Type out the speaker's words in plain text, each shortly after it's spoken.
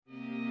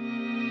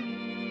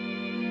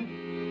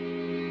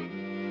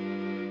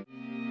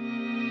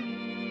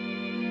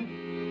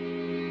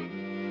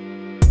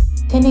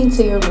Tending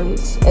to your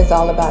roots is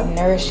all about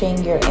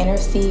nourishing your inner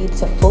seed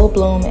to full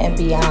bloom and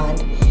beyond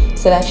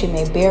so that you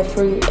may bear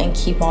fruit and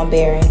keep on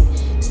bearing,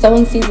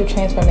 sowing seeds of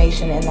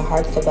transformation in the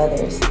hearts of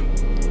others.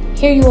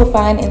 Here you will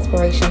find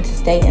inspiration to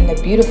stay in the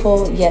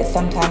beautiful yet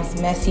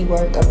sometimes messy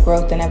work of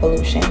growth and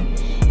evolution.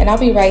 And I'll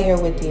be right here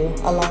with you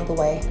along the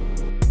way.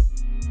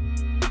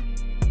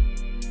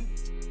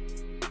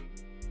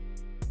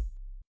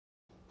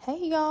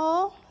 Hey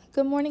y'all.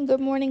 Good morning,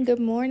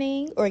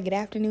 or good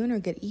afternoon, or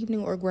good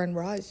evening, or grand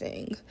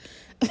rising.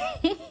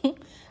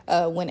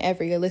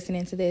 Whenever you're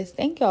listening to this,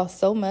 thank y'all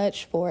so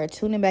much for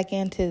tuning back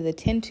into the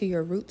Tend to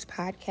Your Roots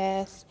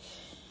podcast.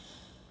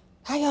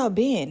 How y'all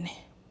been?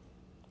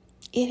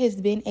 It has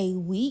been a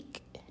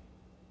week.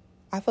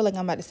 I feel like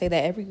I'm about to say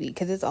that every week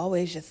because it's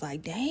always just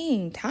like,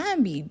 dang,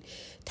 time be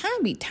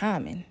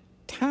timing.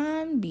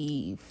 Time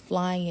be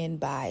flying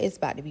by. It's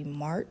about to be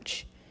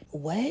March.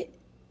 What?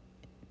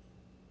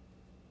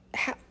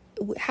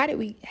 How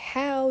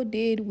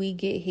did we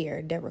get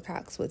here? Deborah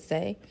Cox would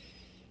say.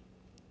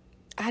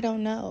 I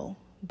don't know,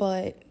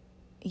 but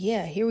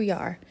yeah, here we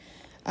are.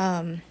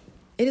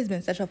 It has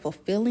been such a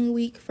fulfilling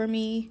week for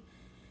me.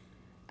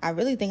 I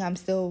really think I'm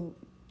still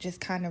just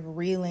kind of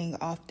reeling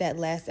off that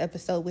last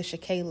episode with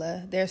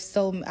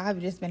Shakayla. I've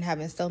just been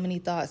having so many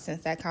thoughts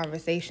since that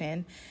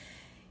conversation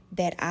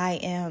that I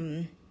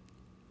am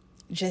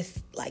just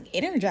like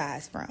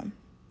energized from.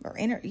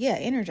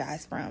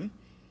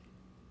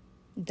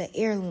 The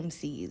heirloom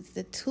seeds,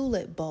 the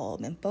tulip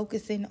bulb, and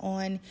focusing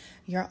on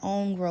your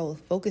own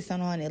growth,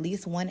 focusing on at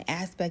least one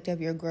aspect of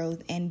your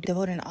growth and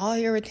devoting all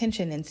your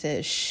attention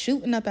into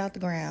shooting up out the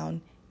ground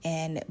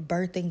and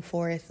birthing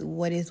forth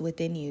what is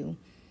within you.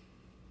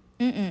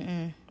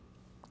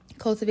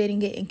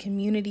 Cultivating it in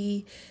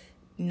community,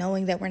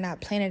 knowing that we're not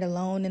planted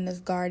alone in this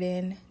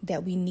garden,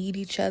 that we need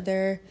each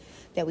other,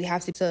 that we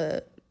have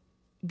to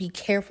be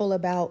careful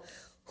about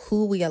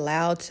who we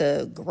allow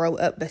to grow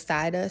up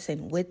beside us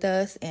and with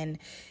us and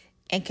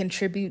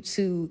contribute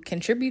to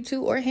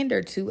or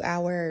hinder to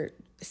our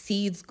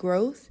seeds'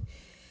 growth.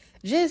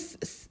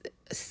 Just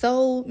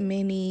so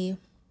many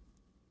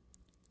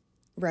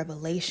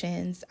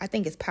revelations. I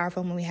think it's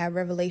powerful when we have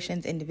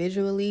revelations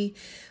individually,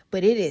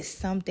 but it is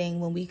something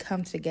when we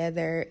come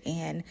together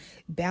and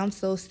bounce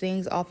those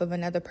things off of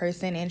another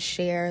person and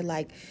share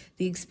like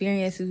the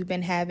experiences we've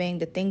been having,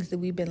 the things that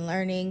we've been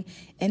learning,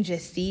 and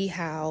just see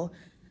how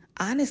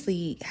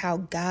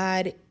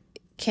God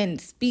can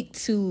speak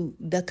to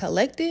the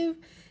collective,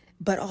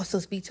 but also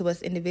speak to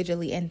us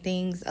individually, and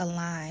things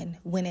align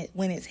when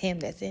it's Him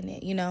that's in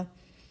it, you know?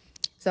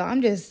 So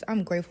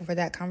I'm grateful for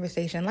that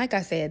conversation. Like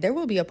I said, there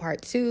will be a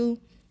part 2.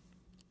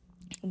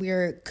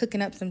 We're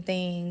cooking up some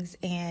things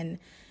and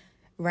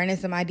running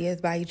some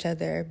ideas by each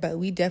other, but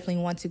we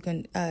definitely want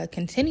to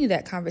continue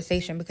that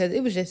conversation because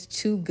it was just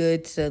too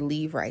good to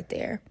leave right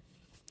there.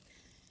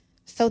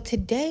 So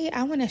today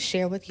I want to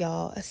share with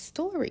y'all a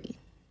story.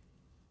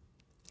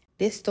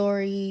 This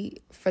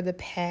story for the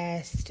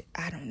past,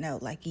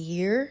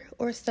 year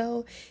or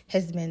so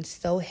has been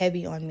so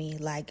heavy on me.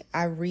 Like,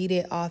 I read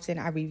it often,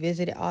 I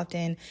revisit it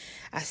often,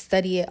 I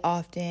study it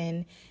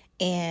often.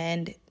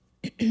 And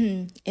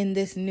in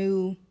this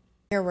new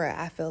era,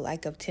 I feel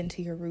like, of Tend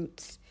to Your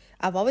Roots,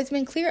 I've always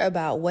been clear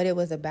about what it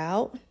was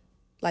about,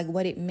 like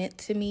what it meant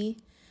to me.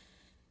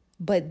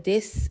 But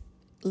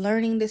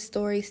learning this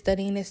story,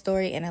 studying this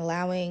story, and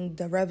allowing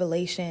the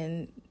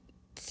revelation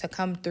to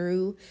come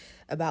through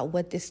about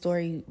what this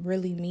story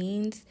really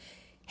means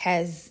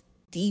has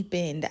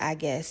deepened, I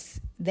guess,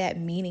 that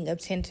meaning of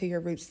Tend to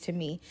Your Roots to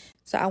me.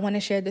 So I want to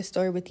share this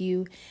story with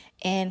you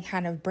and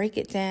kind of break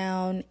it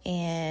down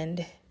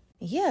and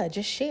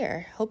just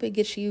share. Hope it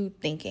gets you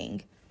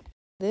thinking.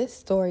 This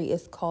story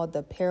is called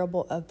The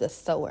Parable of the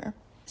Sower.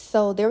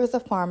 So there was a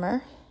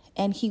farmer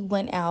and he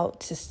went out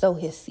to sow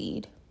his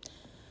seed.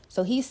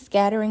 So he's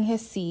scattering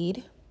his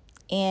seed,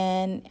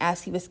 and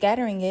as he was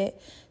scattering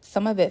it,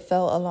 some of it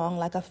fell along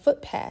like a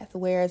footpath,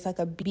 where it's like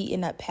a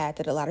beaten up path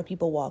that a lot of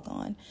people walk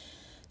on.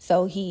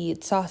 So he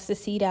tossed the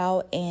seed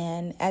out,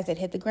 and as it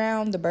hit the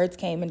ground, the birds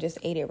came and just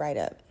ate it right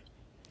up.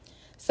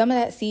 Some of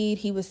that seed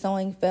he was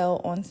sowing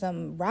fell on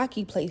some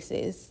rocky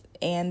places,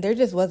 and there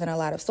just wasn't a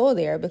lot of soil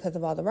there because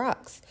of all the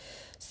rocks.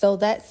 So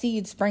that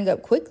seed sprang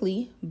up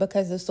quickly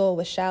because the soil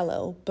was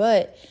shallow.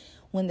 But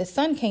when the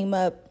sun came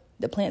up,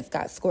 the plants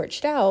got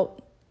scorched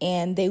out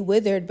and they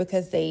withered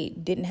because they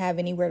didn't have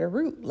anywhere to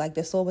root. Like,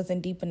 the soil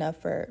wasn't deep enough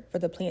for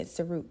the plants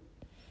to root.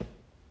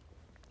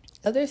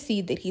 Other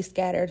seed that he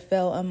scattered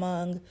fell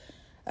among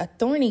a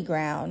thorny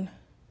ground,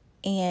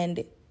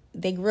 and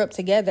they grew up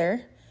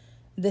together,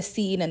 the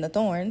seed and the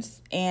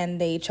thorns,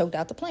 and they choked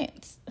out the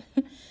plants.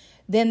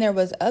 Then there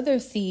was other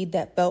seed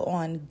that fell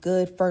on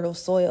good fertile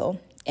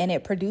soil, and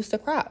it produced a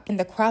crop. And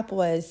the crop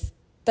was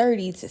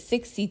 30 to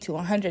 60 to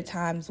 100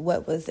 times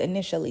what was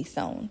initially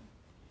sown.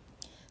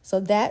 So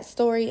that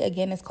story,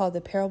 again, is called The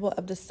Parable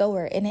of the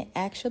Sower, and it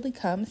actually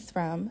comes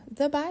from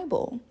the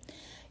Bible.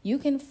 You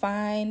can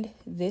find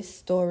this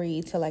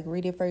story to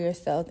read it for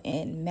yourself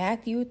in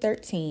Matthew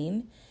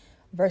 13,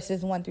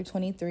 verses 1 through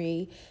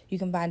 23. You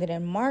can find it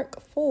in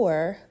Mark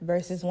 4,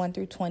 verses 1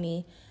 through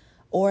 20,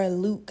 or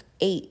Luke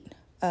 8,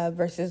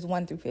 verses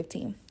 1 through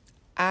 15.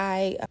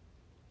 I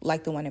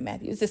like the one in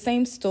Matthew. It's the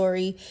same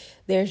story.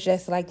 There's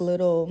just like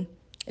little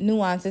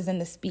nuances in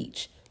the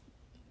speech.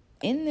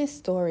 In this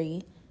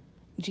story,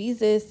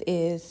 Jesus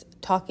is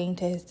talking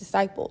to his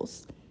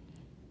disciples,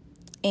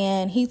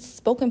 and he's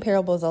spoken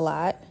parables a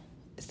lot.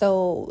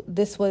 So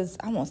this was,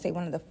 I won't say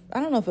I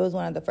don't know if it was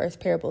one of the first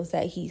parables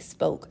that he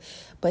spoke,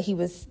 but he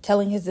was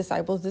telling his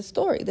disciples this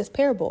story, this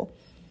parable.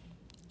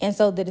 And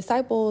so the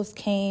disciples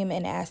came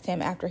and asked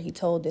him after he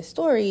told this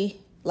story,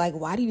 like,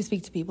 why do you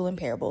speak to people in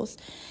parables?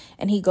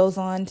 And he goes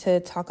on to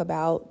talk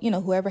about,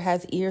 whoever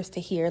has ears to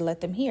hear,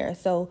 let them hear.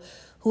 So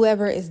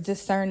whoever is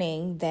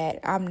discerning that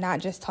I'm not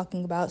just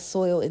talking about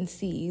soil and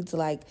seeds,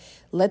 like,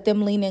 let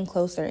them lean in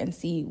closer and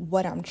see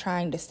what I'm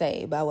trying to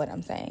say by what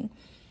I'm saying.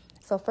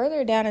 So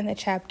further down in the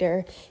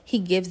chapter, he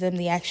gives them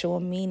the actual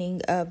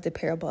meaning of the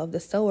parable of the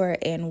sower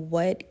and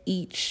what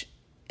each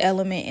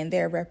element in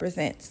there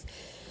represents.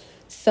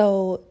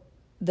 So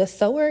the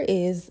sower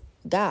is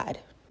God.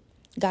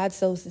 God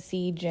sows the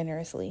seed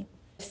generously.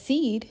 The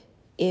seed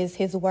is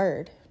his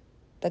word,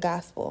 the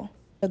gospel.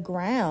 The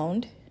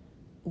ground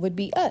would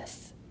be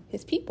us,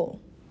 his people.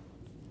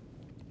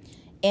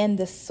 And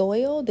the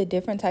soil, the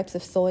different types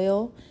of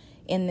soil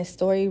in this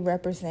story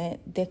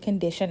represent the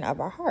condition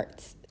of our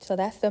hearts. So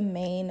that's the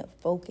main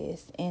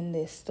focus in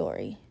this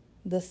story,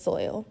 the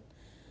soil.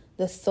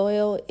 The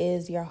soil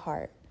is your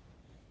heart.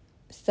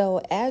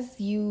 So as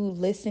you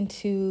listen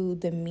to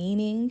the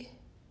meaning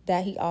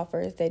that he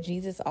offers, that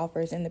Jesus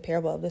offers in the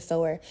parable of the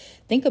sower,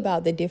 think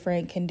about the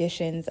different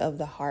conditions of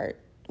the heart.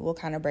 We'll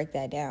kind of break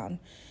that down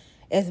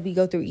as we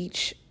go through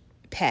each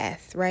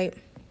path, right?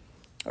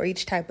 Or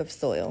each type of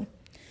soil.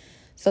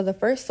 So the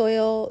first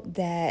soil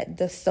that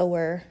the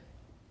sower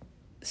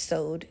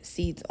sowed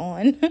seeds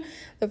on,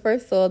 the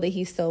first soil that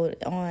he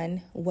sowed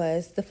on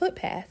was the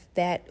footpath.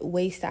 That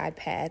wayside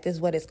path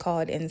is what it's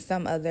called in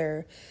some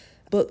other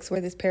books where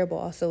this parable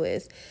also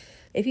is.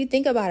 If you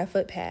think about a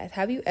footpath,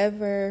 have you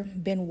ever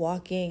been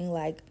walking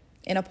like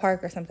in a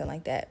park or something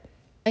like that,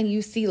 and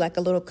you see like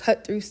a little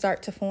cut through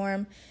start to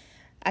form?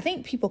 I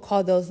think people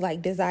call those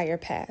like desire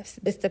paths.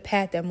 It's the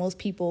path that most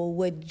people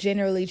would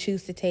generally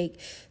choose to take.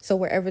 So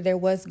wherever there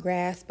was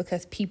grass,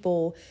 because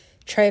people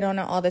tread on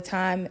it all the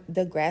time,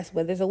 the grass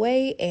withers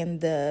away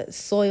and the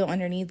soil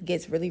underneath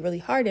gets really, really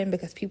hardened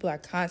because people are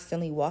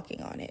constantly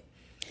walking on it.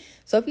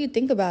 So if you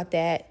think about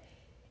that,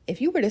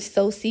 if you were to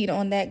sow seed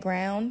on that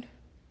ground,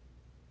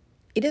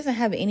 it doesn't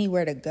have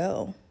anywhere to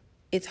go.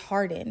 It's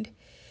hardened.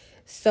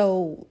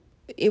 So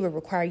it would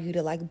require you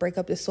to like break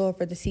up the soil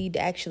for the seed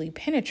to actually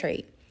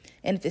penetrate.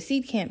 And if the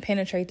seed can't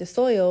penetrate the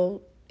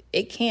soil,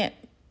 it can't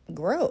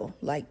grow.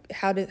 Like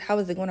how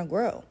is it going to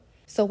grow?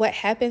 So what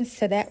happens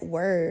to that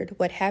word,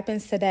 what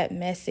happens to that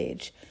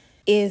message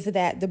is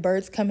that the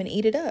birds come and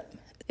eat it up.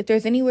 If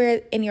there's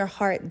anywhere in your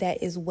heart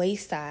that is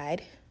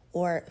wayside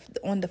or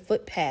on the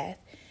footpath,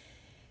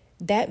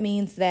 that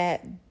means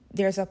that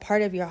there's a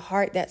part of your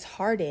heart that's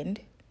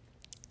hardened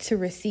to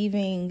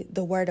receiving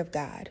the word of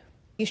God.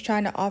 He's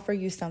trying to offer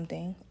you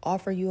something,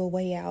 offer you a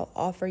way out,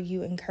 offer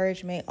you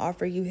encouragement,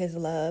 offer you his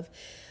love,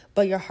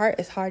 but your heart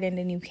is hardened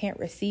and you can't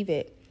receive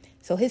it.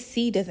 So his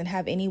seed doesn't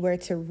have anywhere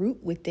to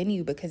root within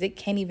you because it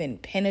can't even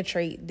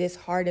penetrate this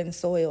hardened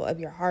soil of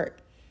your heart.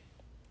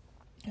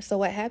 So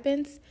what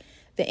happens?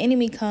 The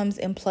enemy comes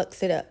and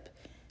plucks it up.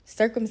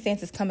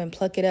 Circumstances come and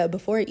pluck it up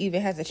before it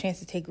even has a chance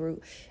to take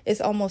root. It's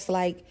almost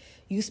like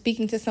you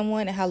speaking to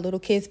someone and how little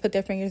kids put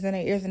their fingers in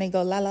their ears and they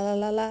go la la la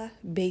la la,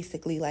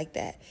 basically like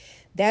that.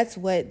 That's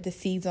what the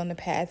seeds on the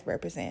path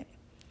represent.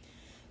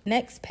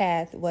 Next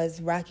path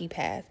was rocky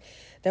path.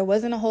 There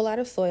wasn't a whole lot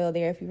of soil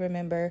there, if you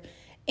remember,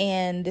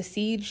 and the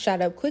seed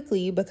shot up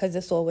quickly because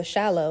the soil was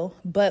shallow,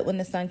 but when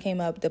the sun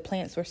came up, the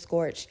plants were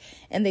scorched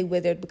and they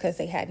withered because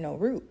they had no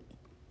root.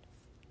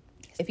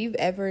 If you've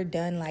ever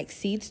done like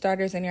seed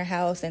starters in your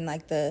house in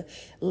like the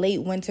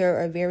late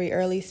winter or very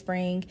early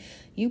spring,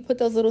 you put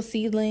those little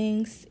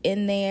seedlings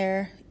in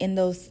there in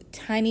those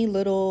tiny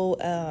little,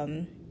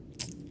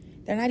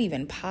 they're not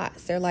even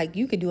pots. They're like,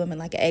 you could do them in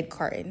like an egg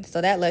carton.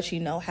 So that lets you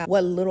know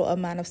what little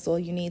amount of soil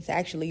you need to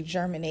actually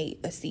germinate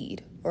a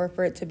seed or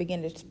for it to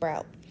begin to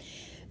sprout.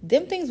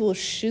 Them things will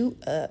shoot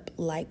up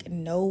like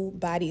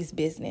nobody's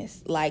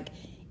business. Like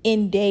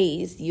in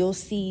days, you'll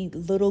see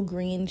little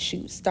green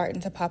shoots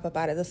starting to pop up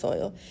out of the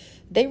soil.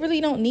 They really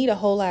don't need a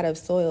whole lot of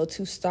soil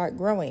to start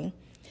growing,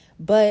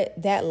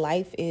 but that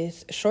life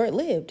is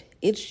short-lived.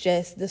 It's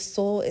just the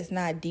soil is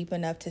not deep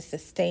enough to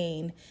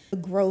sustain the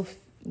growth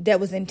that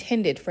was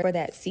intended for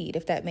that seed,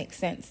 if that makes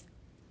sense.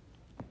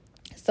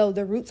 So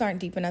the roots aren't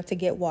deep enough to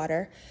get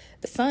water.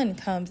 The sun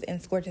comes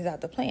and scorches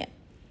out the plant.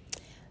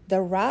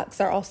 The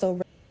rocks are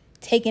also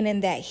taking in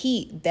that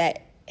heat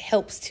that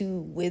helps to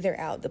wither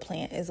out the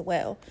plant as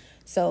well.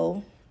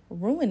 So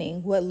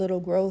ruining what little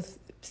growth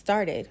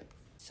started.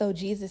 So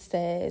Jesus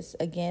says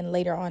again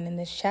later on in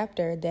this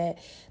chapter that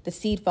the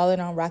seed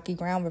falling on rocky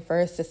ground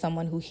refers to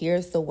someone who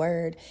hears the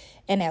word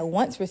and at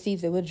once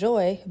receives it with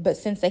joy. But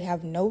since they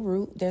have no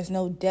root, there's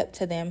no depth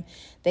to them,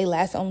 they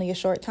last only a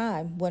short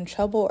time. When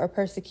trouble or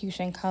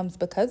persecution comes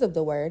because of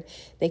the word,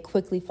 they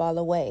quickly fall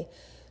away.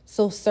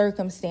 So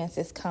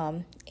circumstances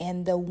come,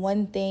 and the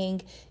one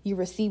thing you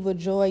receive with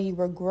joy, you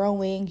were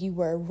growing, you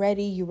were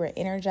ready, you were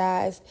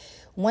energized.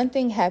 One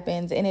thing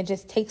happens and it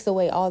just takes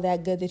away all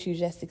that good that you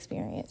just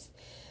experienced.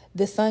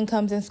 The sun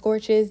comes and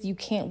scorches, you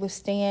can't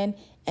withstand,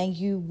 and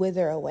you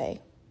wither away.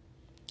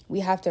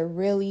 We have to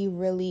really,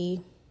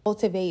 really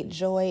cultivate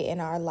joy in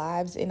our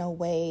lives in a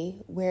way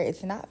where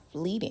it's not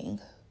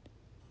fleeting.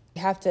 We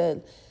have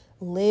to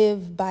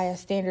live by a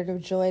standard of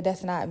joy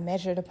that's not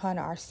measured upon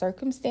our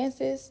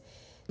circumstances,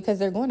 because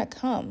they're going to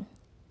come.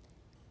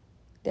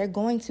 They're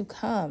going to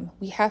come.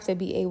 We have to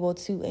be able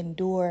to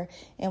endure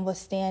and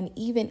withstand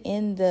even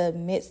in the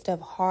midst of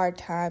hard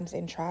times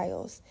and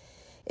trials.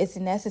 It's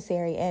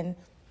necessary. And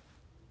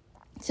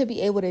to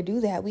be able to do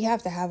that, we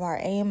have to have our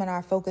aim and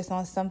our focus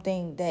on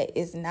something that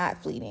is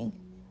not fleeting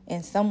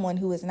and someone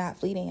who is not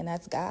fleeting, and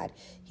that's God.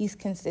 He's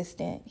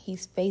consistent.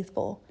 He's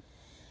faithful.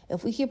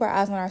 If we keep our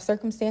eyes on our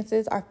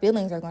circumstances, our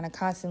feelings are going to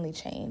constantly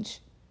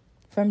change.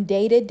 From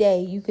day to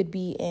day, you could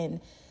be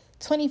in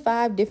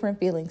 25 different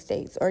feeling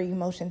states or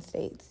emotion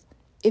states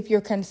if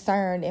you're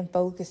concerned and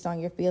focused on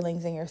your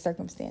feelings and your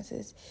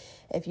circumstances.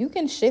 If you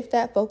can shift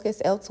that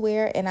focus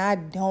elsewhere, and I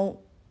don't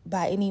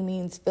by any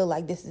means feel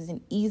like this is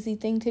an easy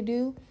thing to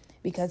do,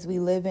 because we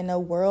live in a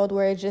world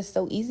where it's just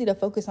so easy to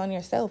focus on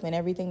yourself and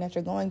everything that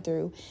you're going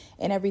through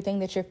and everything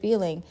that you're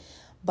feeling.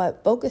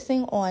 But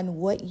focusing on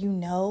what you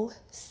know,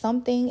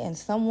 something and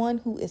someone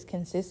who is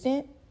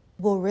consistent,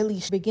 will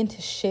really begin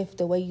to shift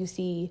the way you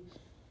see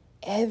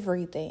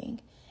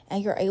everything.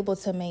 And you're able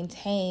to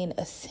maintain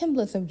a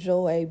semblance of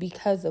joy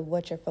because of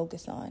what you're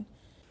focused on.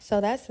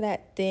 So that's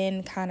that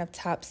thin kind of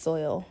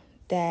topsoil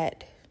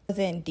that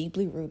wasn't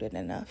deeply rooted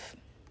enough.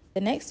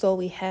 The next soil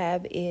we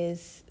have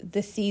is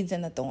the seeds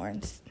and the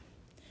thorns.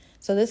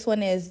 So this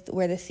one is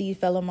where the seed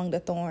fell among the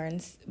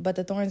thorns, but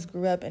the thorns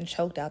grew up and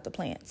choked out the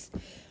plants.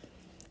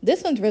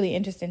 This one's really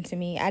interesting to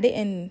me.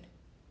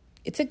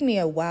 It took me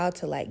a while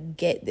to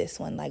get this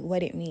one,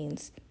 what it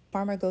means.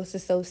 Farmer goes to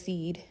sow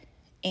seed,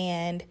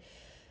 and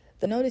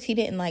notice he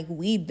didn't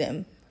weed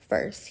them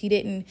first. He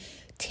didn't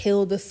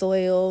till the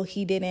soil.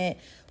 He didn't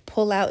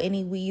pull out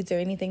any weeds or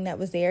anything that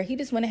was there. He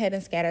just went ahead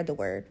and scattered the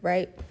word,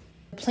 right?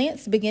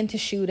 Plants begin to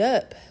shoot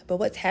up, but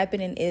what's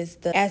happening is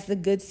as the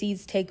good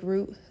seeds take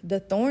root, the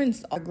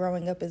thorns are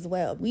growing up as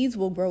well. Weeds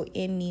will grow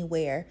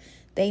anywhere.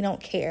 They don't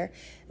care.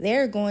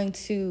 They're going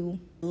to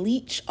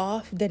leech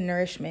off the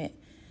nourishment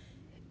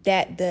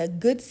that the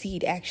good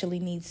seed actually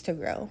needs to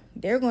grow.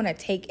 They're going to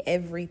take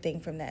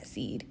everything from that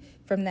seed,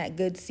 from that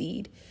good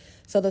seed.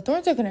 So the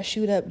thorns are going to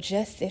shoot up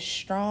just as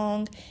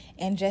strong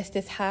and just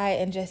as high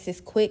and just as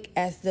quick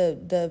as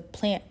the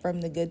plant from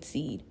the good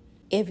seed.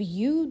 If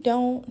you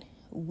don't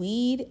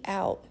weed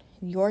out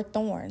your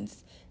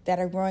thorns that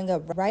are growing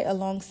up right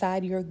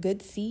alongside your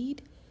good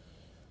seed,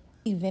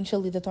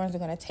 eventually the thorns are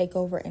going to take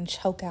over and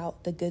choke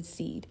out the good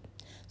seed.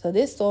 So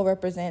this soil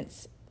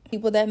represents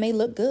people that may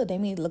look good. They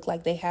may look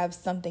like they have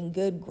something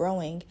good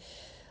growing,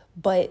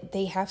 but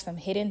they have some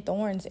hidden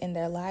thorns in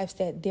their lives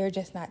that they're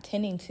just not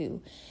tending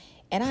to.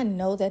 And I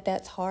know that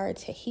that's hard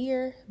to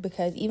hear,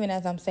 because even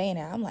as I'm saying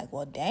it, I'm like,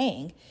 well,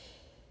 dang,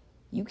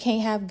 you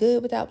can't have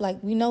good without,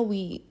 we know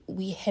we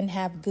can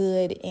have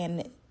good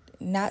and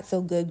not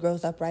so good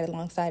grows up right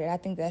alongside it. I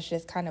think that's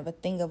just kind of a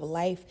thing of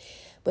life.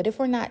 But if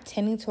we're not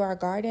tending to our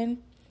garden,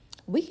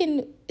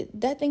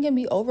 that thing can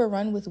be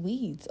overrun with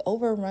weeds,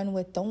 overrun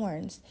with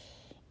thorns.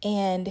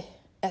 And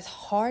as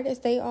hard as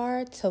they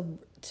are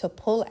to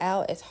pull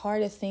out, as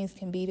hard as things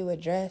can be to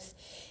address,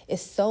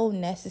 it's so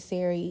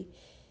necessary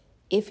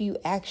if you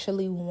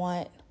actually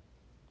want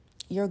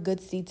your good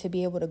seed to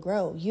be able to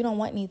grow. You don't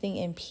want anything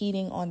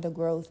impeding on the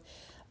growth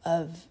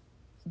of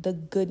the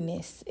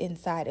goodness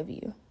inside of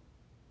you.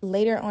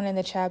 Later on in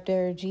the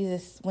chapter,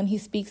 Jesus, when he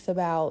speaks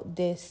about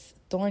this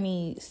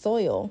thorny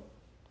soil,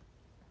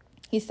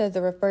 he says it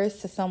refers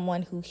to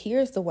someone who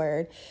hears the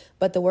word,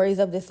 but the worries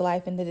of this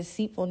life and the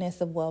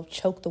deceitfulness of wealth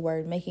choke the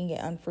word, making it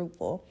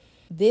unfruitful.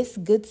 This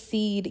good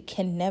seed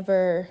can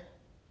never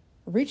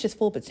reach its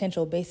full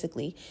potential,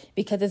 basically,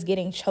 because it's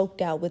getting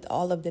choked out with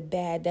all of the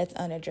bad that's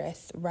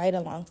unaddressed right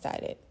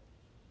alongside it.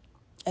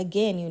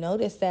 Again, you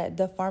notice that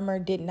the farmer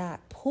did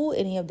not pull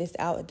any of this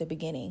out at the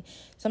beginning.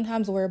 A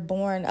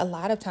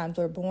lot of times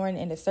we're born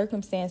into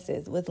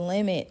circumstances with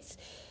limits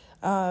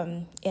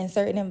in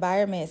certain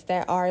environments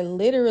that are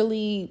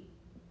literally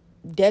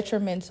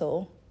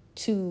detrimental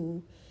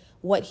to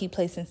what he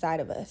placed inside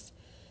of us.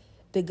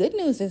 The good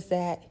news is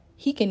that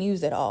he can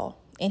use it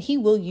all, and he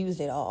will use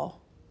it all,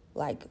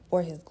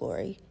 for his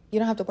glory. You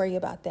don't have to worry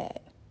about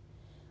that.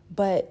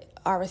 But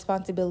our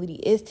responsibility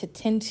is to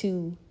tend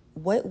to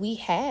what we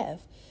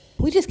have.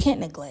 We just can't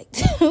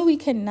neglect. We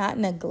cannot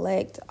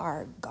neglect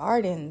our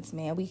gardens,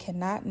 man. We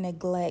cannot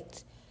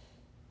neglect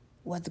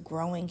what's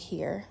growing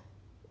here.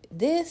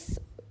 This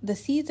the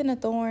seeds and the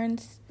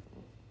thorns,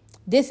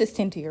 this is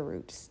tend to your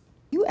roots.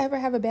 You ever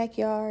have a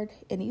backyard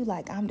and you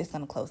like, I'm just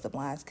going to close the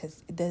blinds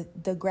because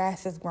the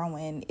grass is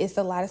growing. It's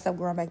a lot of stuff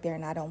growing back there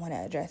and I don't want to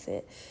address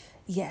it.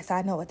 Yes,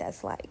 I know what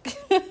that's like.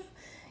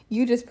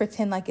 You just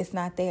pretend like it's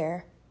not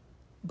there,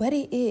 but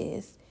it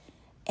is.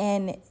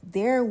 And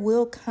there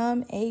will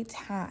come a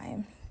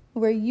time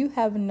where you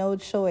have no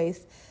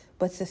choice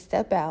but to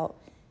step out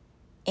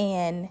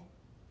and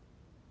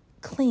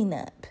clean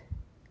up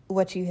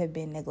what you have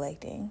been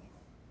neglecting.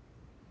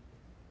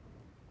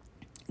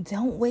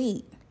 Don't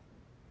wait.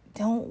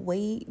 Don't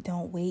wait,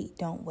 don't wait,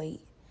 don't wait.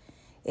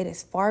 It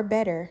is far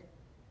better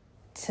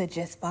to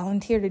just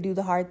volunteer to do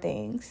the hard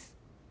things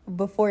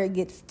before it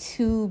gets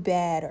too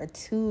bad or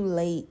too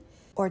late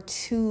or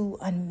too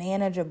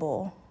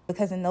unmanageable.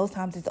 Because in those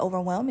times it's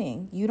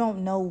overwhelming. You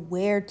don't know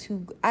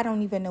I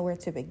don't even know where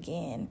to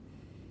begin.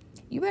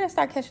 You better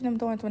start catching them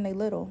thorns when they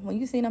little. When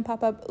you see them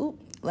pop up,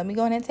 let me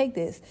go in and take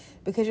this.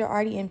 Because you're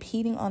already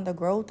impeding on the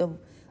growth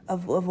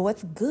of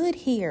what's good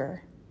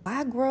here.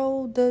 Why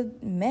grow the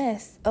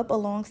mess up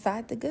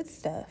alongside the good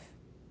stuff?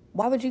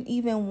 Why would you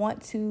even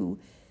want to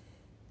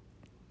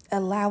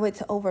allow it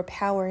to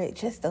overpower it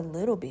just a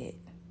little bit?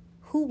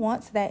 Who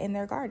wants that in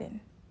their garden?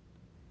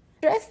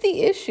 Address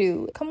the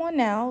issue. Come on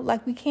now.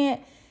 Like, we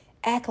can't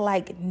act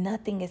like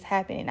nothing is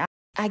happening.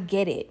 I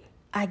get it.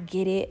 I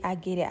get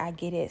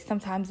it.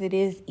 Sometimes it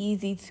is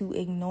easy to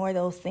ignore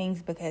those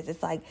things because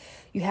it's like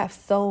you have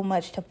so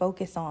much to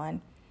focus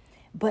on.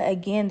 But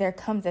again, there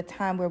comes a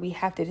time where we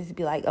have to just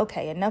be like,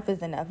 okay, enough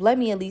is enough. Let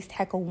me at least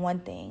tackle one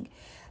thing.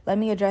 Let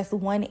me address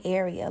one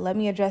area. Let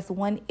me address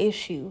one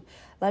issue.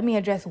 Let me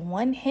address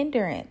one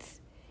hindrance.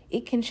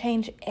 It can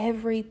change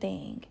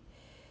everything.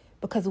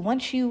 Because I don't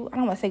want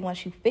to say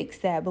once you fix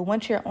that, but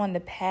once you're on the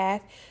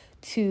path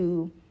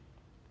to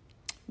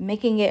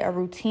making it a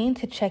routine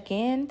to check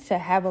in, to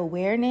have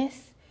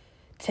awareness,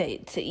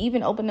 to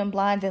even open them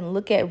blinds and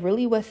look at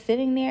really what's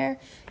sitting there,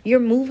 you're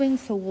moving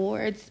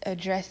towards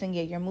addressing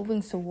it. You're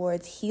moving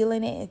towards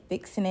healing it and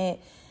fixing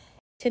it.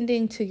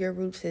 Tending to your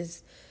roots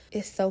is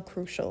so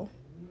crucial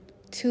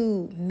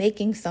to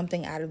making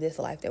something out of this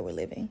life that we're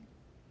living.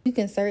 You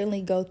can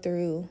certainly go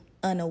through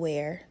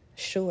unaware,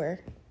 sure.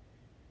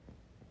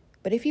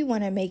 But if you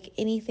want to make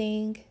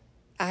anything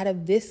out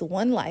of this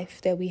one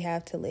life that we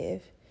have to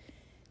live,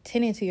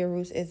 tending to your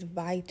roots is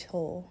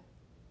vital.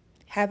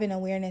 Having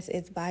awareness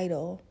is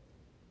vital.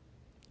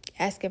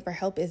 Asking for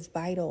help is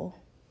vital.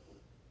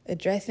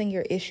 Addressing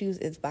your issues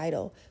is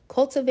vital.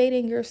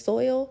 Cultivating your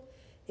soil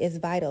is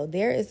vital.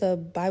 There is a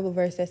Bible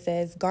verse that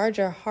says, guard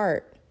your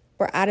heart,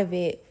 for out of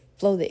it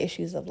flow the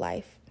issues of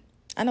life.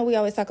 I know we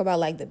always talk about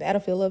like the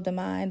battlefield of the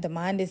mind. The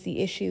mind is the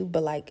issue,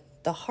 but like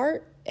the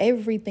heart,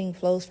 everything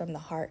flows from the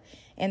heart.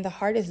 And the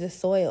heart is the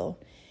soil.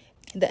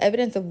 The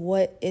evidence of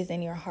what is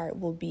in your heart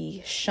will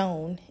be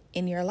shown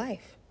in your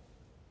life.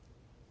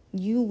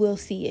 You will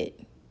see it.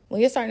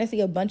 When you're starting to see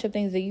a bunch of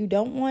things that you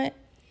don't want,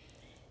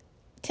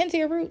 tend to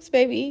your roots,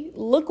 baby.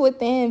 Look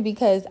within,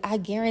 because I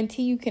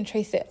guarantee you can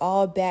trace it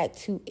all back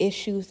to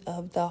issues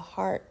of the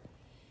heart.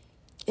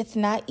 It's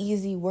not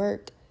easy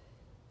work,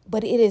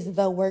 but it is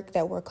the work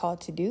that we're called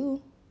to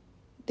do.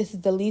 This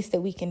is the least that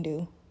we can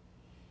do.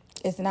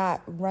 It's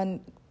not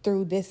run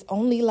through this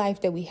only life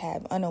that we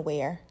have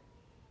unaware,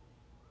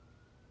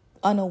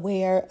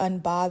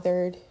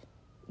 unbothered.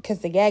 Because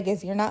the gag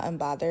is you're not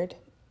unbothered.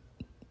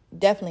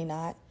 Definitely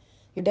not.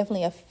 You're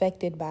definitely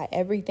affected by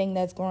everything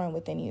that's growing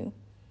within you.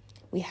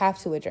 We have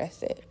to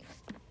address it.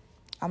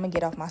 I'm going to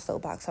get off my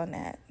soapbox on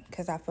that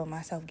because I feel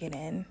myself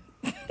getting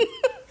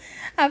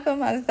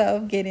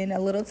a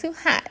little too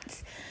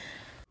hot.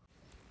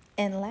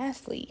 And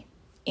lastly,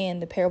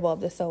 in the parable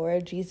of the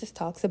sower, Jesus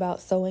talks about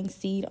sowing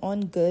seed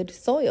on good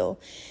soil.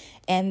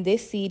 And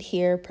this seed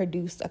here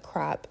produced a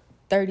crop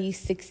 30,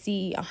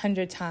 60,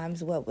 100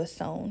 times what was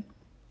sown.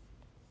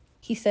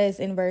 He says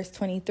in verse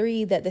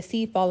 23 that the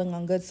seed falling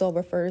on good soil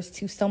refers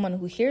to someone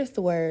who hears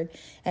the word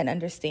and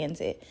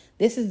understands it.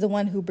 This is the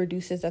one who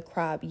produces a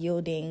crop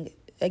yielding,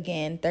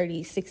 again,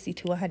 30, 60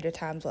 to 100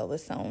 times what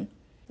was sown.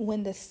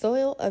 When the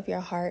soil of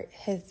your heart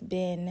has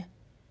been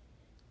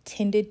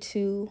tended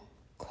to,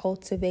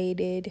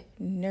 cultivated,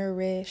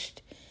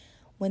 nourished,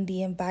 when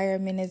the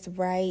environment is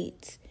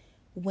right,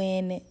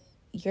 when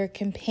your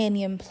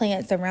companion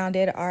plants around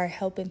it are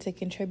helping to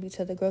contribute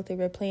to the growth of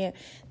your plant,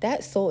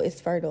 that soil is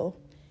fertile.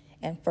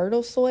 And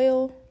fertile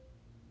soil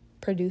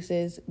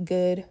produces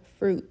good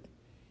fruit,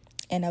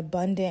 an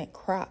abundant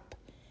crop.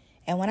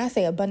 And when I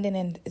say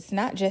abundant, it's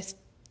not just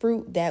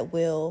fruit that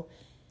will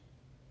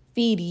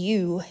feed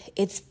you.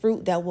 It's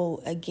fruit that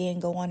will,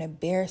 again, go on and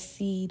bear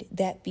seed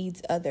that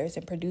feeds others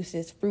and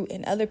produces fruit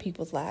in other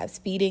people's lives,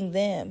 feeding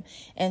them,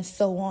 and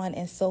so on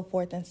and so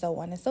forth and so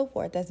on and so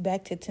forth. That's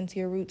back to Tend to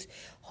Your Roots'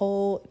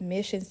 whole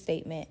mission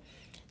statement,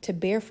 to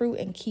bear fruit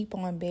and keep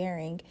on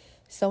bearing,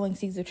 sowing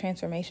seeds of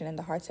transformation in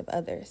the hearts of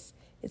others.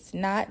 It's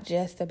not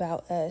just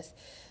about us.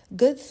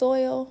 Good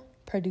soil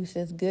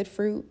produces good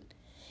fruit,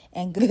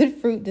 And good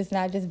fruit does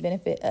not just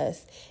benefit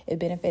us, it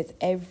benefits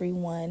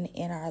everyone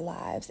in our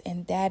lives.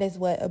 And that is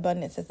what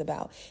abundance is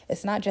about.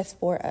 It's not just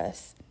for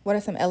us. What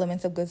are some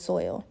elements of good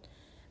soil?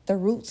 The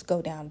roots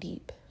go down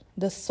deep.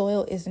 The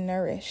soil is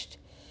nourished,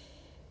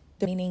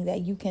 meaning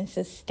that you can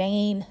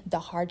sustain the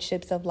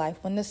hardships of life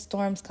when the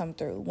storms come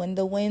through, when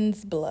the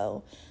winds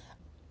blow,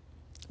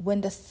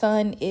 when the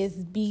sun is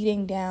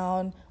beating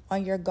down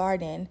on your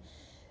garden.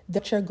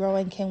 That you're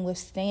growing can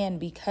withstand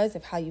because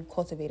of how you've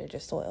cultivated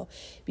your soil,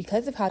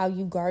 because of how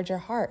you guard your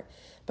heart,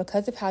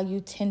 because of how you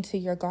tend to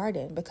your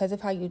garden, because of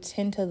how you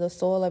tend to the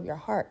soil of your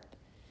heart.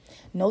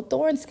 No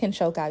thorns can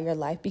choke out your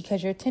life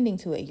because you're tending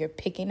to it. You're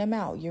picking them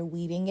out. You're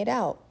weeding it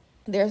out.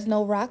 There's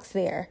no rocks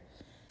there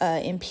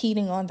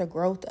impeding on the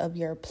growth of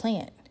your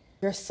plant.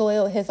 Your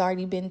soil has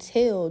already been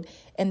tilled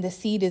and the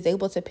seed is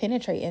able to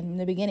penetrate in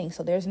the beginning.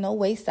 So there's no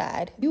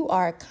wayside. You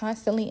are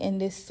constantly in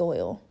this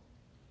soil,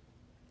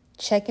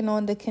 checking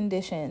on the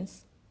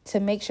conditions to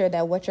make sure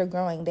that what you're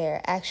growing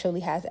there actually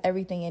has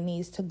everything it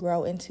needs to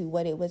grow into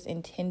what it was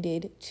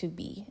intended to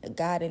be.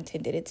 God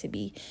intended it to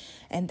be.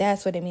 And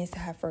that's what it means to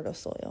have fertile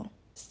soil.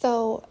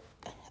 So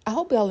I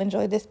hope y'all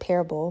enjoyed this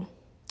parable.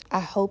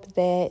 I hope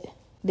that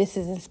this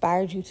has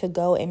inspired you to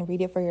go and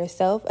read it for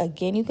yourself.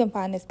 Again, you can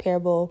find this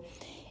parable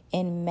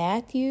in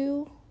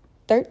Matthew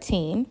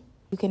 13.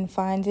 You can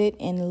find it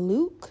in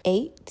Luke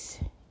 8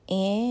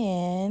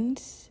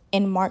 and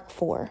in Mark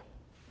 4.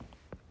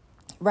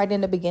 Right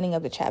in the beginning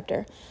of the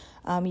chapter,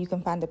 you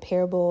can find the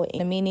parable and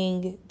the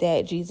meaning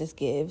that Jesus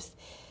gives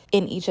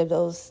in each of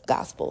those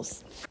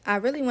gospels. I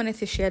really wanted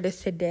to share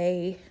this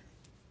today.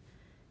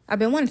 I've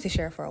been wanting to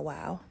share for a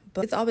while,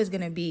 but it's always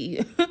going to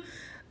be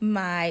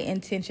my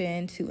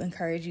intention to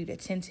encourage you to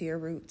tend to your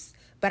roots.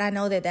 But I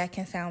know that that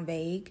can sound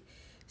vague.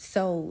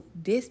 So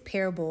this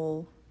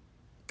parable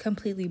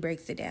completely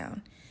breaks it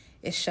down.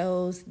 It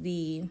shows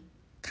the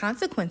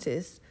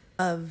consequences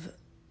of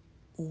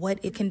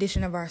what a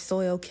condition of our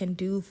soil can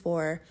do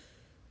for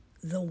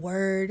the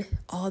word,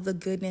 all the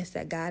goodness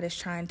that God is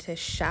trying to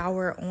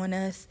shower on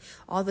us,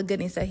 all the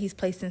goodness that he's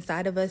placed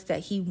inside of us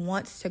that he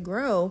wants to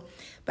grow,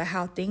 but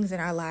how things in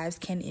our lives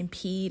can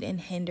impede and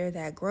hinder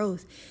that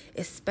growth,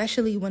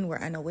 especially when we're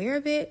unaware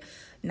of it,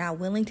 not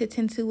willing to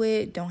tend to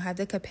it, don't have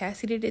the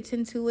capacity to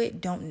tend to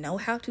it, don't know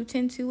how to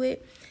tend to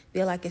it,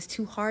 feel like it's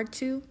too hard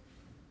to.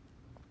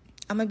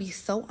 I'm going to be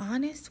so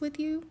honest with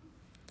you.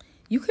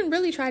 You can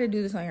really try to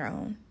do this on your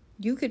own.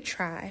 You could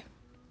try.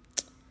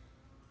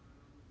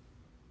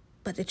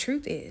 But the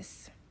truth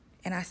is,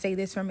 and I say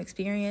this from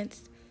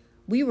experience,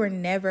 we were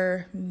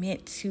never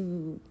meant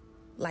to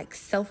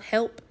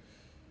self-help.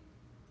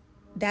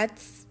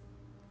 That's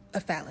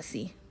a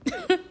fallacy.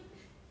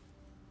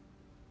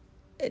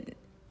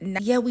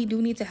 Yeah, we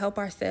do need to help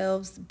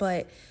ourselves,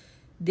 but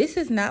this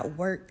is not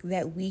work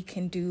that we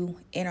can do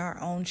in our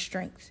own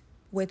strength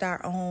with our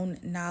own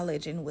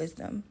knowledge and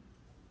wisdom.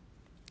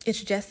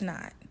 It's just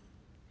not.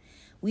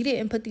 We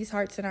didn't put these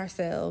hearts in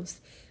ourselves.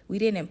 We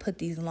didn't put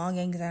these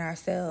longings in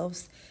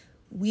ourselves.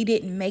 We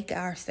didn't make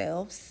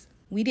ourselves.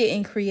 We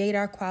didn't create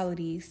our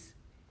qualities.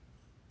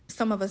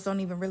 Some of us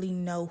don't even really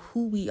know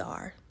who we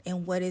are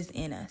and what is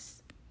in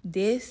us.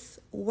 This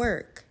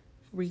work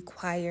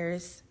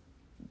requires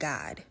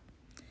God.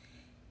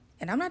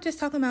 And I'm not just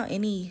talking about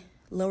any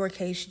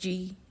lowercase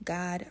g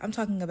God. I'm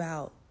talking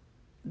about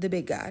the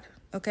big God,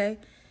 okay?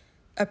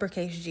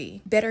 Uppercase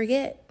G. Better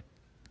yet,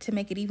 to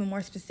make it even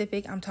more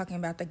specific, I'm talking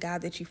about the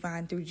God that you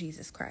find through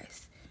Jesus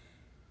Christ.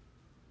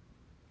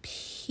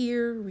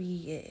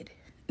 Period.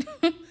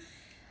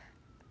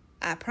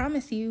 I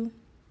promise you,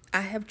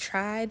 I have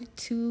tried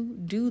to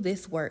do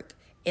this work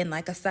in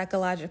a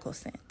psychological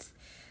sense.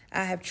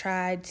 I have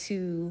tried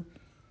to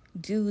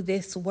do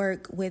this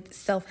work with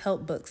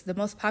self-help books, the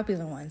most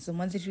popular ones, the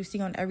ones that you see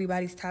on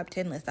everybody's top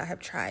 10 list. I have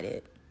tried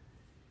it.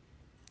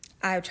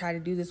 I have tried to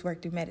do this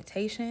work through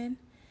meditation.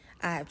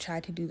 I have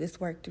tried to do this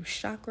work through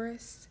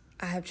chakras.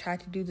 I have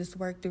tried to do this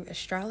work through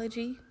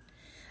astrology.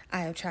 I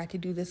have tried to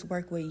do this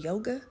work with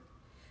yoga.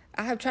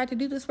 I have tried to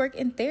do this work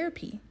in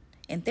therapy.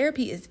 And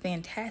therapy is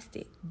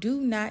fantastic.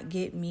 Do not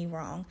get me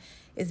wrong.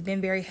 It's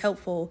been very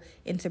helpful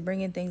into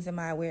bringing things in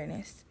my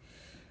awareness.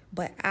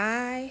 But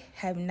I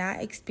have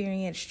not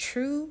experienced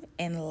true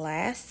and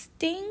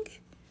lasting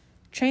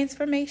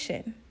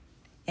transformation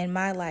in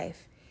my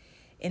life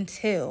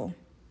until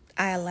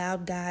I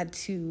allowed God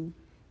to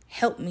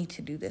help me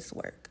to do this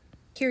work.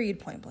 Period,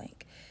 point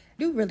blank.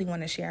 I do really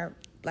want to share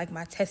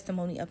my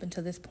testimony up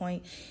until this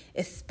point,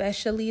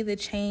 especially the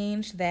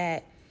change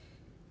that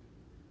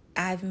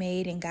I've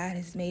made and God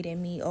has made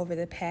in me over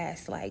the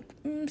past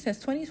since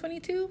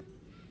 2022.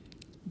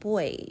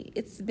 Boy,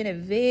 it's been a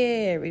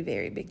very,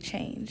 very big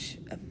change,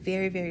 a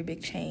very, very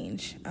big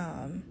change.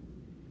 And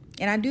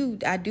I do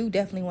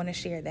definitely want to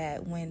share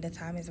that when the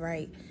time is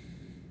right.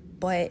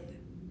 But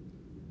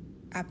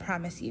I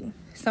promise you,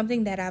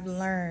 something that I've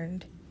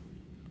learned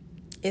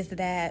is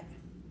that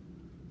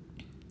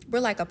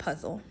we're like a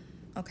puzzle,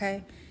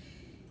 okay?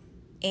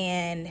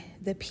 And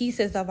the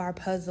pieces of our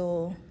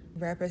puzzle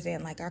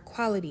represent our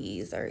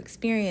qualities or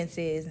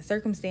experiences and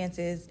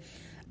circumstances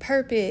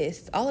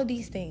purpose, all of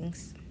these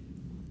things.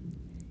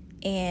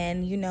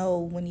 And,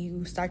 when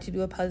you start to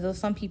do a puzzle,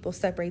 some people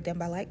separate them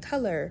by like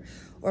color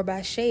or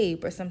by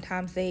shape, or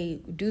sometimes they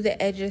do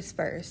the edges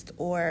first,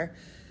 or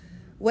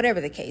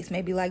whatever the case,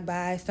 maybe like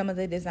by some of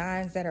the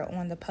designs that are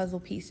on the puzzle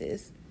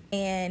pieces.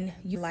 And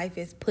your life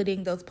is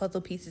putting those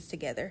puzzle pieces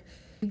together.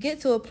 You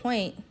get to a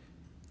point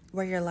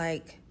where you're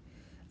like,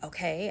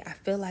 okay, I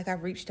feel like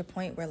I've reached a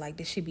point where like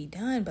this should be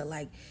done, but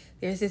like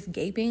there's this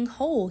gaping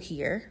hole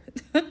here.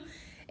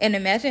 And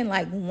imagine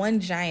like one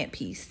giant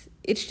piece.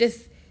 It's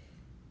just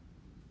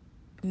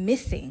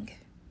missing.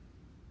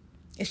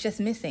 It's just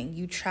missing.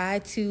 You try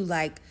to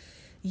like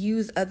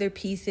use other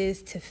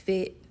pieces to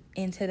fit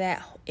into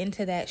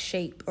that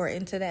shape or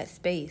into that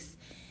space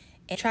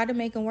and try to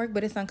make them work,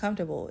 but it's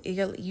uncomfortable.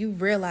 You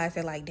realize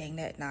that like, dang,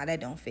 that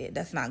don't fit.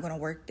 That's not going to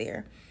work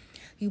there.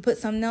 You put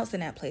something else in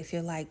that place.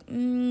 You're like,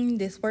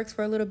 this works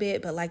for a little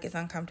bit, but like it's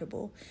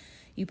uncomfortable.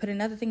 You put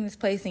another thing in this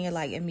place and you're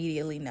like,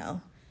 immediately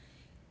no.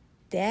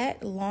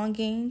 That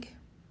longing,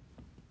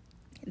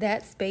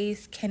 that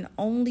space can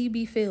only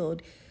be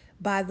filled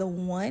by the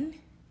one,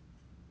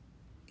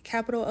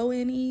 capital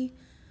O-N-E,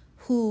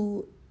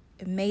 who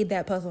made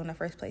that puzzle in the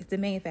first place, the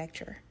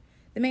manufacturer.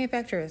 The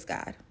manufacturer is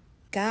God.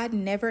 God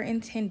never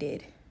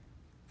intended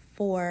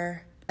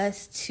for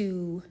us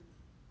to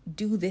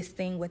do this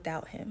thing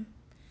without him.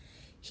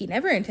 He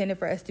never intended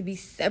for us to be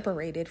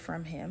separated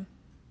from him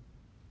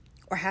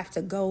or have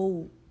to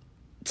go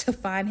to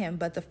find him.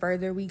 But the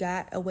further we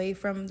got away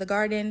from the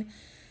garden,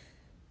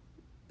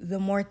 the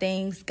more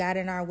things got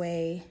in our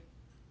way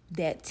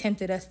that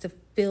tempted us to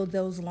fill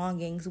those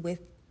longings with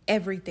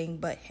everything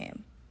but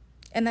him.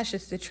 And that's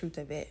just the truth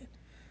of it.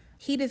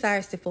 He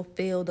desires to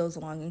fulfill those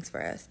longings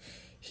for us.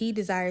 He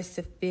desires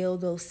to fill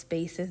those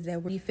spaces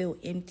that we feel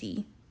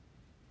empty.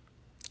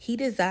 He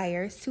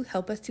desires to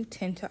help us to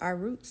tend to our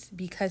roots,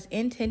 because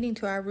in tending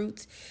to our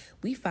roots,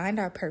 we find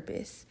our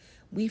purpose.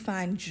 We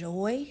find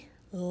joy,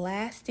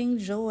 lasting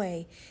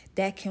joy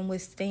that can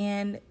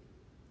withstand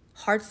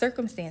hard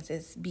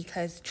circumstances,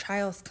 because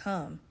trials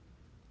come.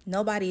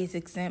 Nobody is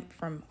exempt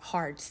from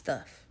hard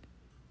stuff.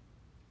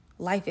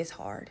 Life is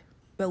hard,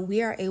 but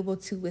we are able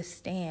to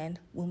withstand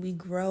when we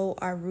grow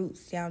our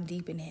roots down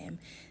deep in him,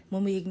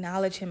 when we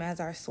acknowledge him as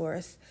our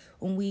source,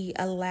 when we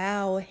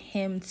allow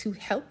him to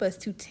help us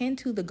to tend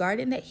to the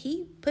garden that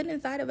he put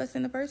inside of us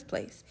in the first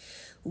place.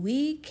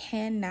 We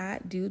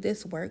cannot do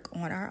this work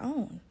on our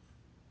own.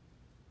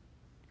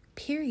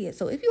 Period.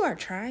 So if you are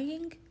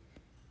trying,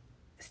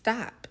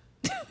 stop.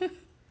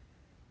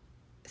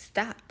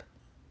 Stop.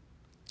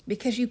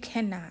 Because you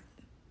cannot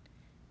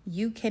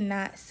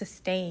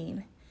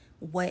sustain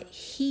what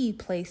he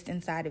placed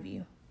inside of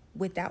you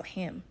without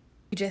him.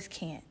 You just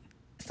can't.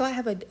 So I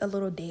have a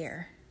little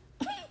dare.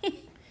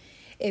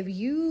 If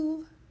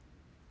you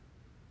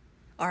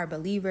are a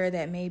believer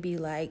that may be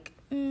like,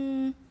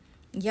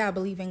 yeah, I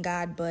believe in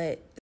God, but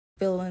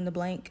fill in the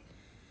blank.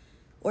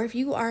 Or if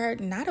you are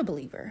not a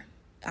believer,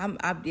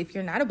 if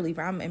you're not a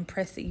believer, I'm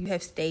impressed that you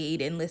have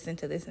stayed and listened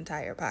to this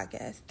entire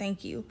podcast.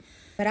 Thank you.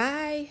 But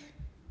I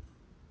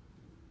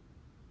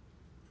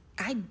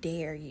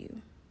dare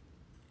you,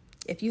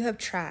 if you have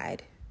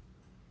tried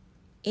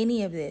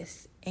any of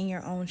this in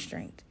your own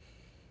strength,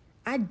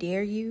 I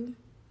dare you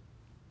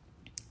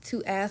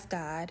to ask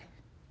God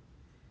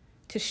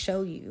to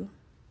show you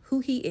who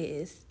he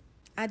is.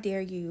 I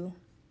dare you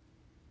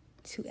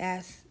to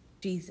ask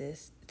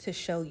Jesus to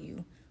show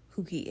you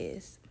who he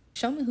is.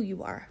 Show me who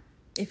you are.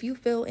 If you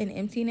feel an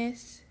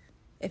emptiness,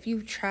 if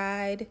you've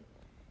tried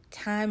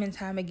time and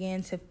time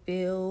again to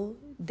fill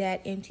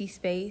that empty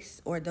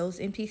space or those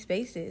empty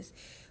spaces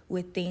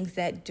with things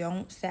that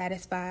don't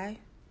satisfy,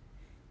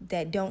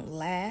 that don't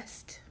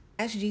last,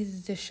 ask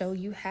Jesus to show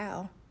you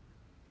how.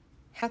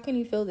 How can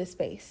you fill this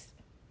space?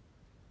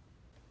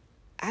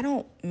 I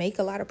don't make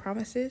a lot of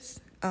promises,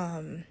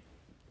 and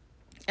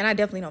I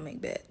definitely don't make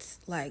bets.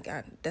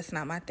 That's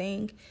not my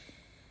thing.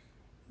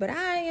 But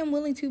I am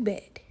willing to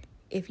bet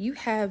if you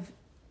have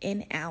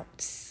an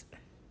ounce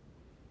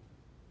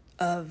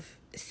of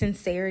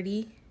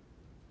sincerity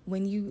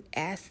when you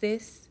ask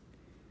this,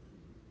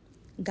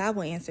 God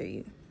will answer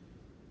you.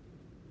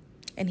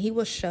 And he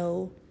will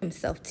show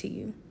himself to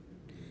you.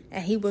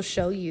 And he will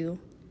show you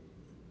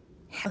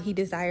how he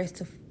desires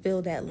to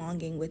fill that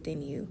longing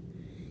within you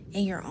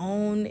in your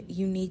own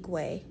unique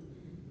way.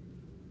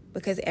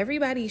 Because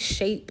everybody's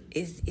shape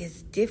is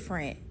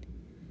different.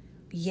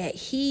 Yet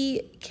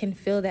he can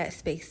fill that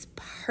space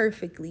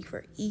perfectly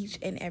for each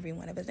and every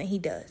one of us. And he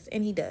does.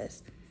 And he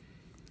does.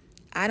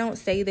 I don't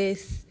say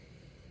this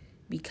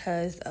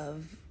because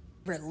of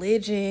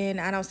religion.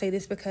 I don't say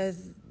this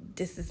because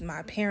this is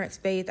my parents'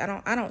 faith.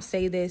 I don't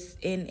say this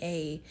in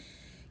a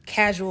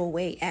casual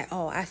way at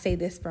all. I say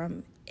this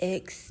from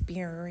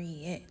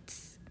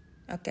experience.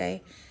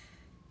 Okay?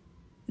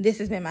 This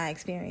has been my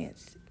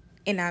experience.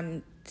 And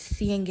I'm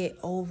seeing it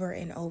over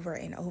and over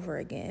and over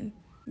again.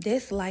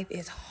 This life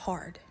is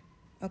hard.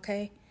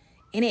 Okay?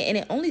 And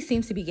it only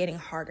seems to be getting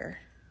harder.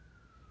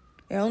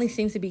 It only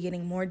seems to be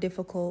getting more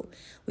difficult.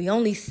 We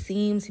only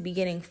seem to be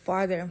getting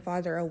farther and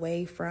farther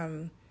away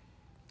from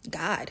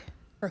God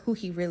or who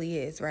he really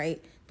is,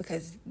 right?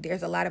 Because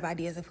there's a lot of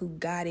ideas of who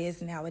God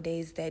is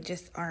nowadays that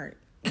just aren't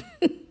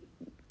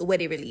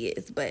what it really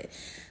is. But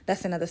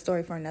that's another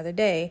story for another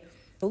day.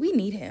 But we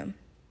need him.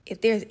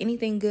 If there's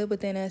anything good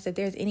within us, if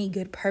there's any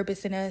good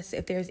purpose in us,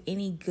 if there's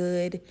any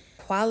good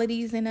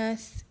qualities in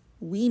us,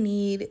 we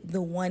need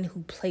the one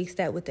who placed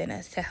that within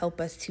us to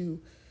help us to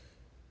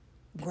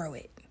grow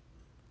it,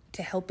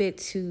 to help it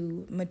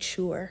to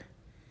mature,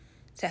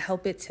 to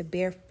help it to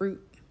bear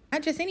fruit.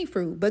 Not just any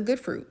fruit, but good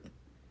fruit.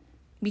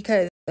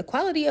 Because the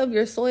quality of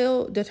your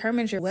soil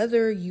determines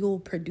whether you'll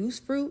produce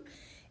fruit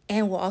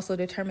and will also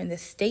determine the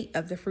state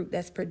of the fruit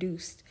that's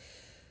produced.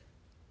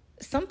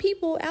 Some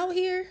people out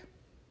here,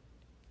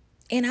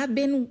 and I've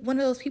been one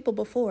of those people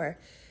before,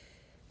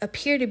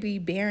 appear to be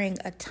bearing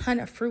a ton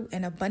of fruit,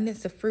 an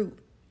abundance of fruit.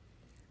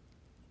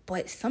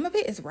 But some of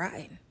it is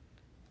rotten.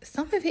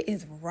 Some of it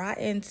is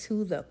rotten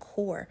to the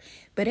core.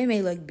 But it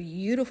may look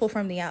beautiful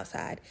from the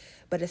outside,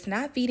 but it's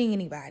not feeding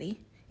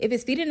anybody. If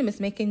it's feeding them, it's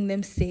making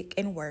them sick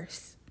and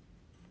worse.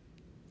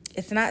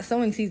 It's not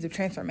sowing seeds of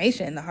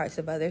transformation in the hearts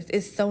of others.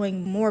 It's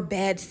sowing more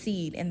bad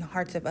seed in the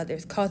hearts of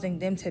others, causing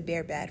them to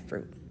bear bad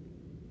fruit.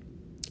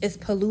 It's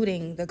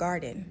polluting the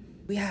garden.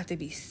 We have to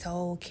be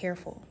so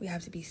careful. We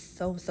have to be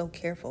so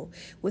careful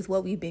with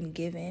what we've been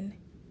given.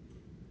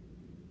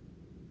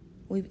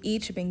 We've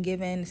each been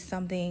given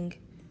something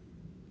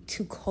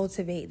to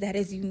cultivate that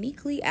is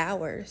uniquely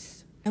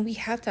ours. And we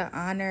have to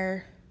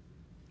honor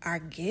our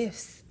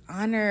gifts,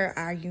 honor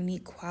our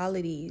unique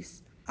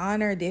qualities,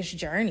 honor this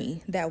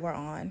journey that we're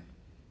on.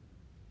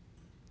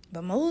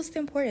 But most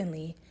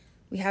importantly,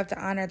 we have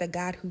to honor the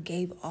God who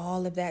gave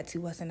all of that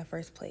to us in the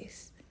first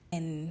place.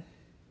 And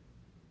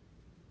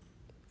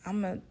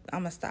I'm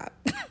gonna stop.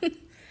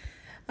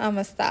 I'm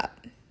gonna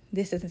stop.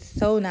 This is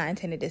so not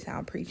intended to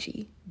sound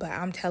preachy, but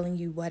I'm telling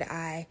you what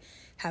I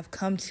have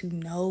come to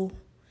know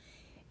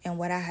and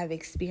what I have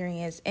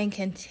experienced and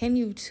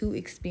continue to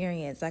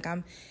experience. Like,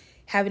 I'm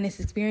having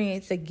this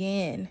experience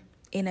again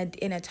in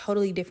a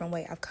totally different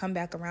way. I've come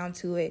back around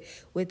to it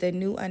with a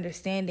new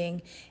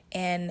understanding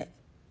and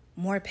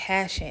more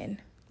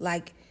passion.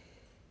 Like,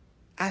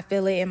 I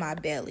feel it in my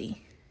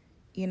belly.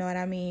 You know what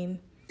I mean?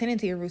 Tending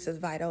to your roots is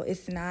vital.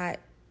 It's not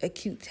a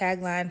cute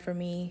tagline for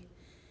me.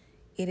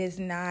 It is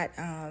not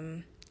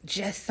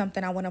just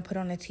something I want to put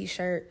on a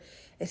t-shirt.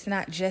 It's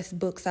not just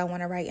books I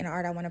want to write and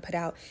art I want to put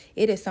out.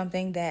 It is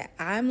something that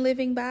I'm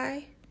living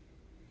by,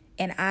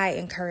 and I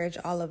encourage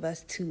all of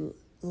us to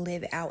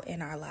live out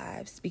in our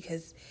lives,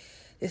 because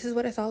this is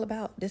what it's all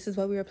about. This is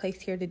what we were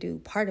placed here to do.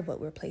 Part of what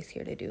we're placed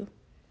here to do.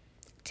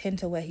 Tend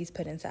to what he's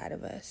put inside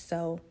of us.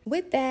 So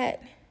with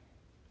that,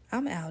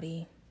 I'm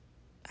outie.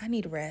 I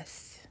need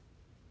rest.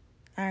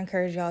 I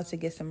encourage y'all to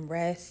get some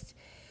rest,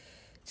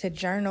 to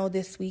journal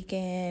this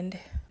weekend,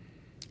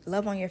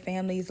 love on your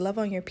families, love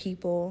on your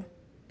people,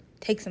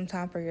 take some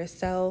time for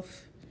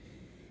yourself,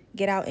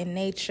 get out in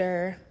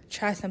nature,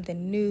 try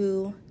something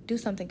new, do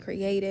something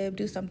creative,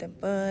 do something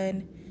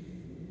fun.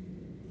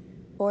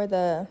 For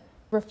the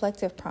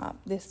reflective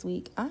prompt this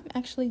week, I'm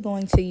actually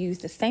going to use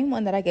the same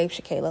one that I gave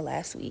Shakayla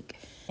last week.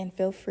 And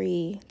feel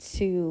free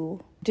to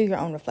do your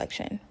own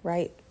reflection,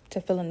 right? To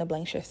fill in the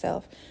blanks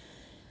yourself.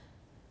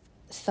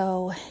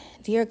 So,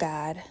 dear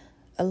God,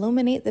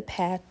 illuminate the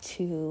path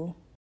to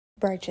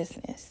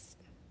righteousness.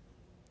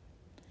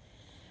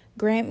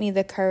 Grant me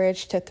the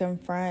courage to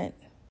confront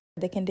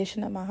the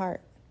condition of my heart.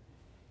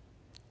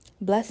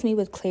 Bless me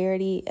with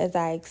clarity as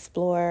I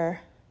explore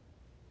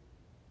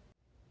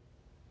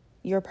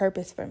your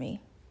purpose for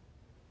me.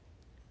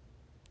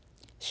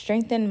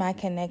 Strengthen my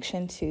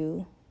connection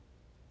to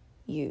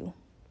you.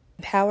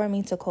 Empower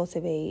me to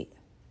cultivate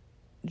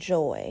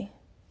joy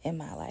in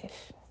my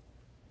life.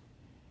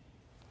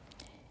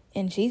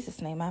 In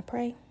Jesus' name I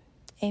pray.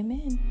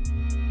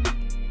 Amen.